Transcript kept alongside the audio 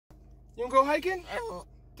You wanna go hiking?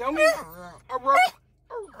 Tell me.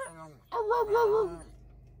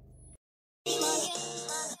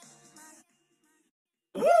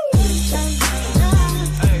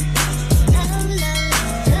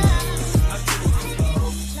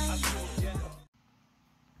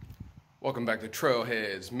 Welcome back to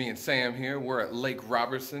Trailheads. Me and Sam here. We're at Lake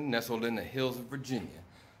Robertson, nestled in the hills of Virginia.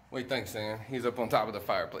 What do you think, Sam? He's up on top of the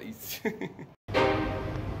fireplace.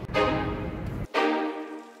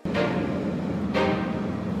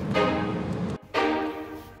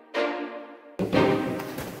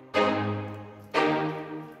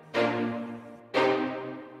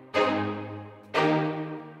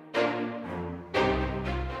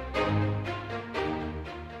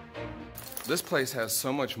 This place has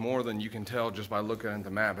so much more than you can tell just by looking at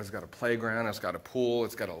the map. It's got a playground, it's got a pool,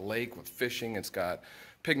 it's got a lake with fishing, it's got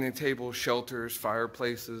picnic tables, shelters,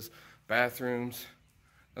 fireplaces, bathrooms.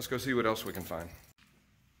 Let's go see what else we can find.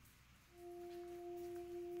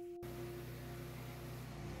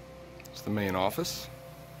 It's the main office.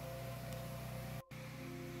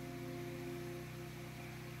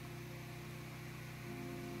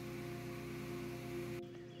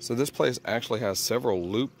 So this place actually has several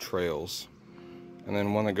loop trails, and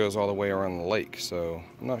then one that goes all the way around the lake. So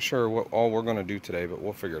I'm not sure what all we're going to do today, but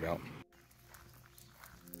we'll figure it out.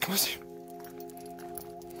 Come on, see.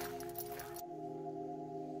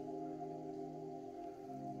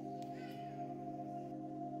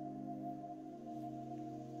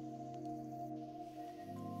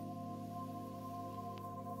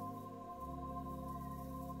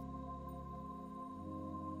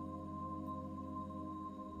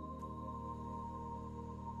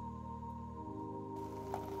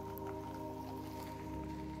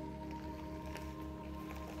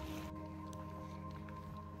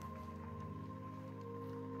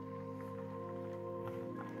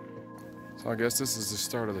 So I guess this is the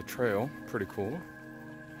start of the trail. Pretty cool.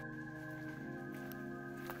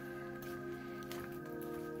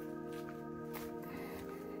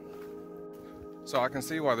 So I can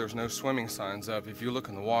see why there's no swimming signs up. If you look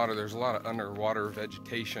in the water, there's a lot of underwater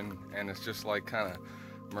vegetation, and it's just like kind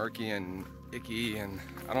of murky and icky, and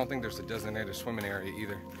I don't think there's a designated swimming area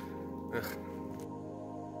either. Ugh.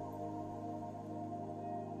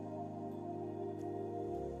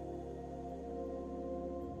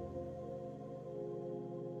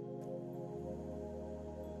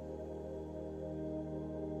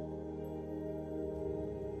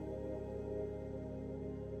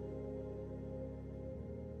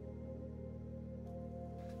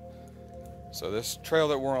 So this trail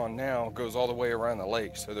that we're on now goes all the way around the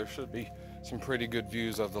lake, so there should be some pretty good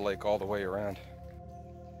views of the lake all the way around.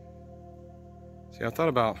 See, I thought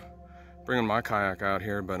about bringing my kayak out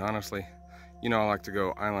here, but honestly, you know, I like to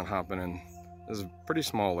go island hopping, and this is a pretty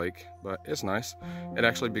small lake, but it's nice. It'd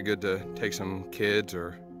actually be good to take some kids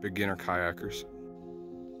or beginner kayakers.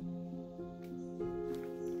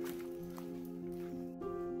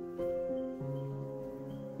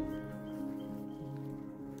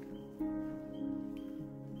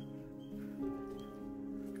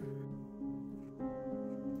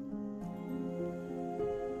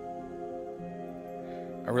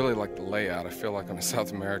 I really like the layout. I feel like I'm in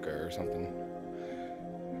South America or something.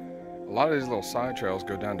 A lot of these little side trails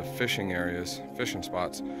go down to fishing areas, fishing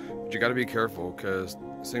spots, but you got to be careful because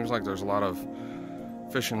it seems like there's a lot of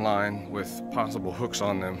fishing line with possible hooks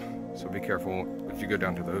on them, so be careful if you go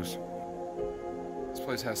down to those. This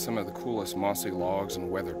place has some of the coolest mossy logs and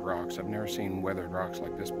weathered rocks. I've never seen weathered rocks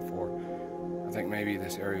like this before. I think maybe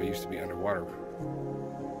this area used to be underwater.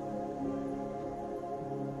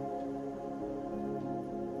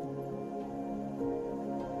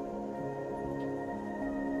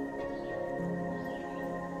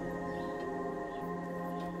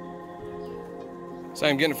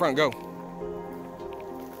 Sam, get in the front, go.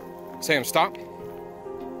 Sam, stop.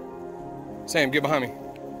 Sam, get behind me.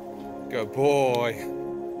 Good boy.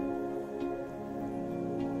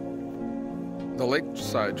 The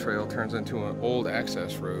lakeside trail turns into an old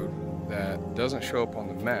access road that doesn't show up on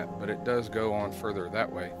the map, but it does go on further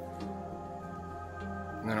that way.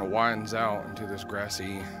 And then it widens out into this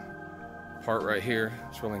grassy part right here.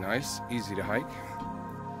 It's really nice, easy to hike.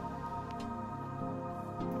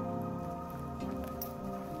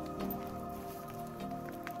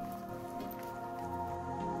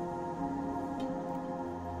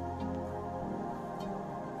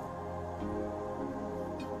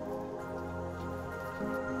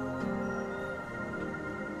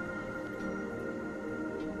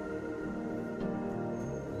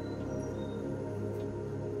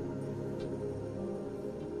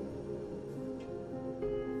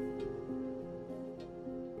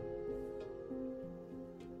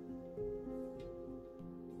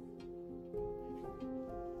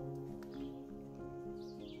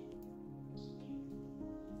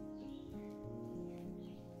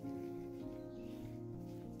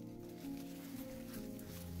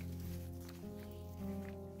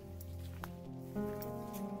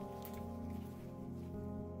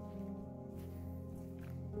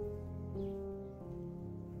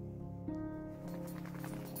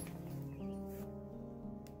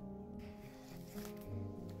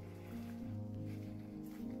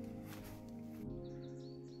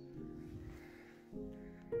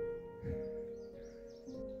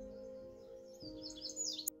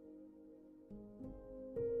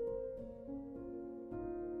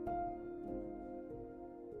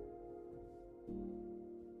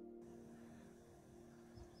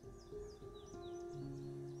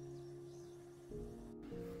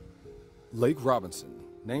 Lake Robertson,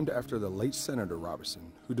 named after the late Senator Robertson,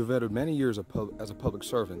 who devoted many years as a public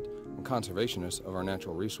servant and conservationist of our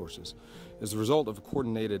natural resources, is the result of a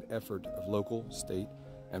coordinated effort of local, state,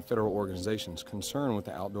 and federal organizations concerned with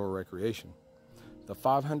the outdoor recreation. The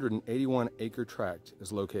 581-acre tract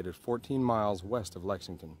is located 14 miles west of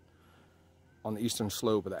Lexington, on the eastern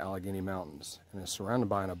slope of the Allegheny Mountains, and is surrounded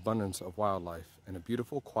by an abundance of wildlife and a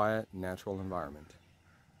beautiful, quiet, natural environment.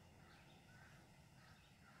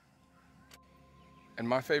 And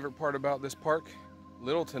my favorite part about this park,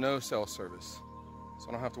 little to no cell service, so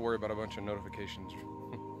I don't have to worry about a bunch of notifications.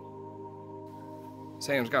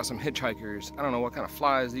 Sam's got some hitchhikers. I don't know what kind of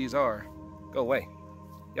flies these are. Go away.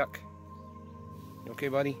 Yuck. You okay,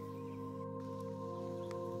 buddy?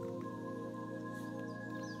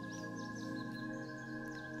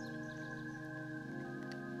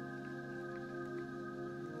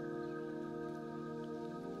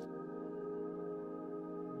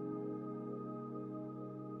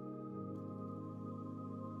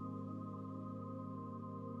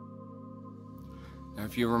 Now,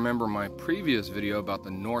 if you remember my previous video about the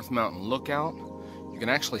North Mountain Lookout, you can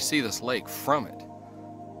actually see this lake from it.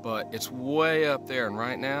 But it's way up there, and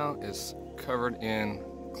right now it's covered in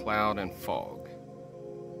cloud and fog.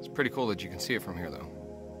 It's pretty cool that you can see it from here, though.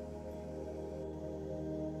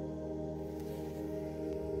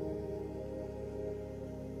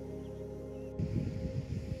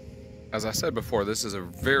 As I said before, this is a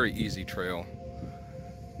very easy trail.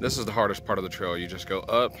 This is the hardest part of the trail. You just go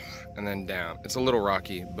up and then down. It's a little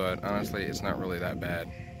rocky, but honestly, it's not really that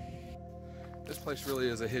bad. This place really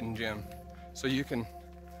is a hidden gem. So you can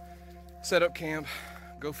set up camp,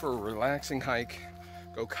 go for a relaxing hike,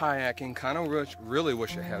 go kayaking. Kind of really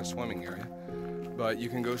wish it had a swimming area, but you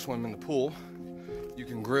can go swim in the pool. You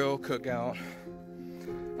can grill, cook out.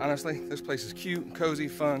 Honestly, this place is cute, cozy,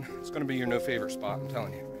 fun. It's gonna be your no favorite spot, I'm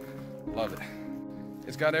telling you. Love it.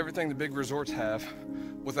 It's got everything the big resorts have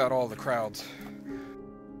without all the crowds.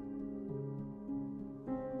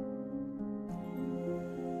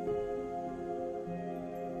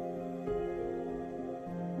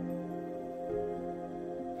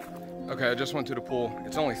 Okay, I just went to the pool.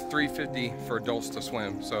 It's only $3.50 for adults to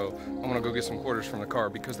swim, so I'm gonna go get some quarters from the car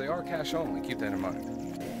because they are cash only. Keep that in mind.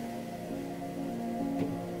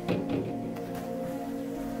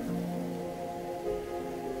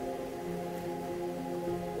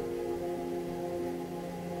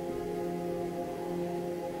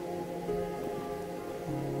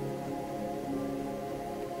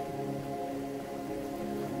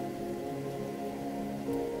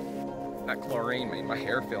 That chlorine made my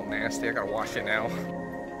hair feel nasty. I gotta wash it now.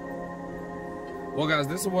 Well guys,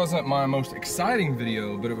 this wasn't my most exciting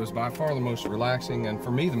video, but it was by far the most relaxing and for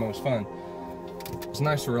me the most fun. It's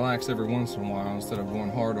nice to relax every once in a while instead of going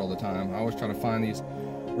hard all the time. I always try to find these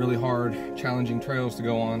really hard, challenging trails to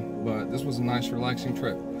go on, but this was a nice, relaxing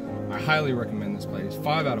trip. I highly recommend this place.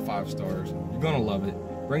 5 out of 5 stars. You're gonna love it.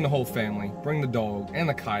 Bring the whole family, bring the dog and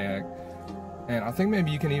the kayak. And I think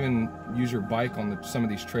maybe you can even use your bike on some of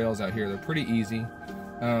these trails out here. They're pretty easy.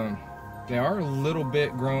 They are a little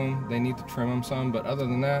bit grown. They need to trim them some, but other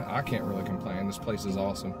than that, I can't really complain. This place is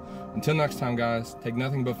awesome. Until next time, guys, take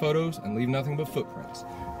nothing but photos and leave nothing but footprints.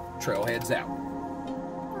 Trailheads out.